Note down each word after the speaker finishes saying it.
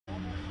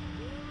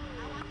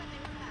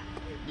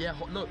Yeah,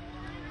 look.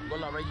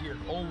 Lola right here,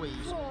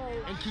 always.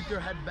 And keep your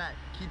head back.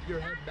 Keep your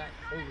head back,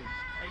 always.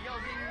 Hey, yo,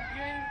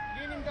 you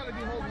ain't even gotta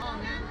be holding on,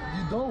 man.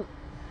 You don't,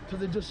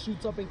 because it just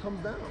shoots up and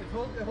comes down. It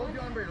holds you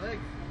on by your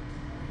legs.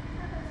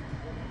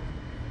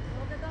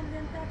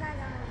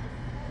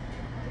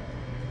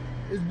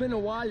 It's been a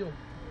while.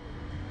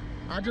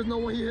 I just know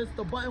when he hits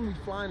the button, we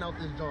flying out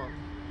this joint.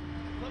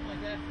 Look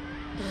like that.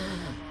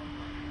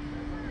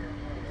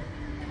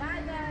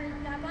 Bye guys,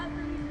 I'm about to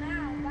leave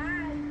now.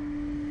 Bye.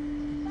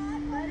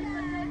 Ready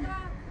for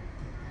takeoff?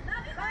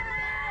 Love you, bye.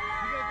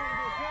 You guys want to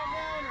do a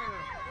countdown or?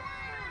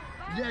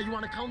 Yeah, you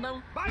want to count down?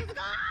 Bye.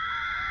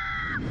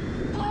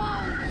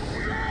 Oh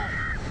shit!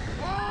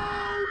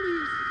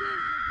 Holy shit,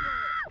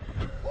 nigga!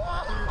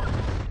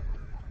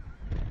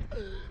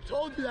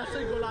 Told you that's it,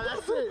 go now.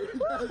 That's it.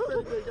 That's it,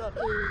 nigga.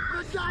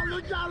 Look out!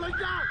 Look out!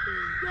 Look out!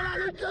 Go now,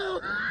 look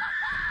out!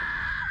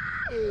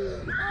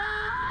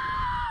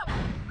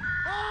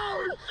 Oh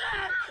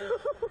shit!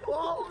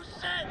 Oh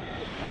shit!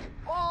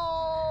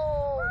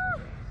 Oh!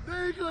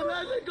 Nigga,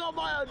 that nigga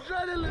my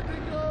adrenaline,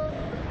 nigga!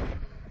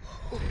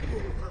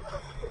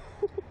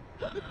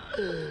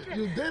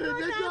 You did it,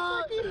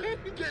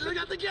 nigga! Look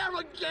at the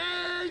camera,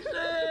 gang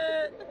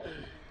shit!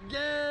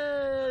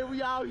 Gang,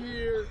 we out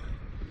here.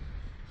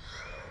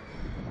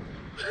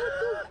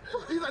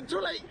 He's like, too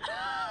late!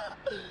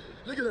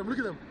 Look at them, look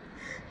at them.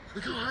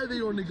 Look how high they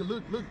are, nigga.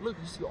 Look, look, look.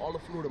 You see all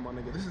of Florida, my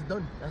nigga. This is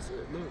done. That's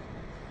it, look.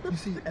 You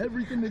see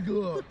everything,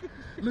 nigga.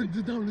 Look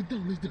down, look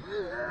down, look down.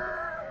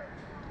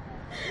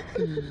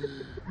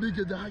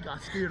 Nigga, I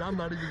got scared. I'm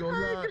not even gonna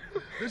lie.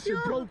 This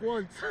shit broke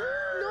once.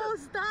 No,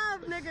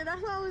 stop, nigga.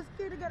 That's why I was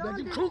scared to get on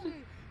this shit.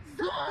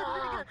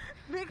 Stop,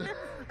 nigga. Nigga,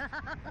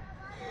 stop.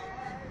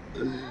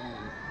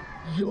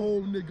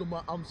 Yo,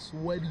 nigga, I'm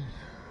sweaty.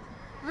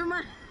 But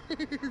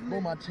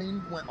Bro, my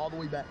chain went all the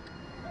way back.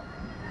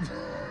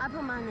 I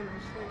put mine in my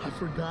shirt. I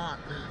forgot.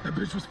 That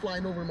bitch was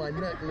flying over my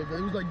neck, nigga.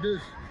 It was like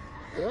this.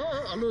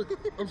 Look,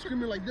 I'm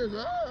screaming like this.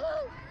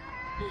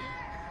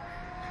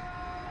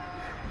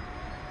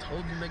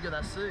 Told you, nigga,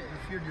 that's it. You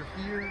feared your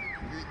fear.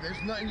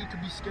 There's nothing you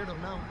could be scared of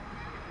now.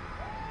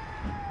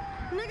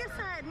 Nigga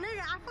said,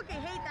 nigga, I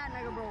fucking hate that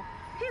nigga, bro.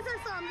 He said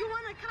something, you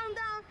wanna calm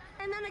down,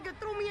 and then nigga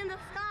threw me in the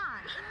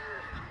sky.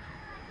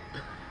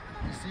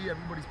 You see,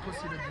 everybody's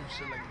pussy to do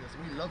shit like this.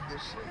 We love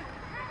this shit.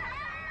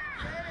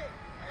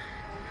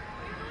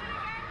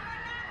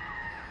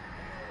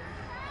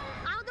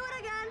 I'll do it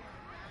again.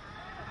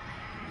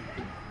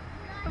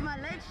 But my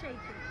leg's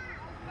shaking.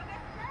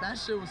 That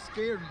shit was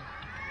scary.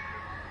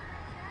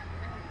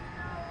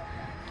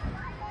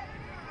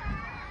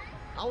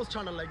 I was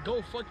trying to let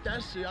go. Fuck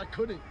that shit. I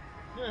couldn't.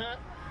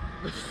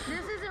 This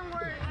isn't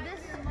worth. This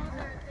is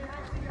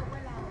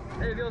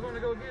Hey, if you guys want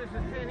to go get us,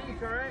 it's 10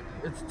 each, all right?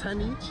 It's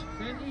 10 each?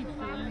 10 each till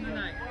the end of the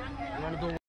night. You want to go?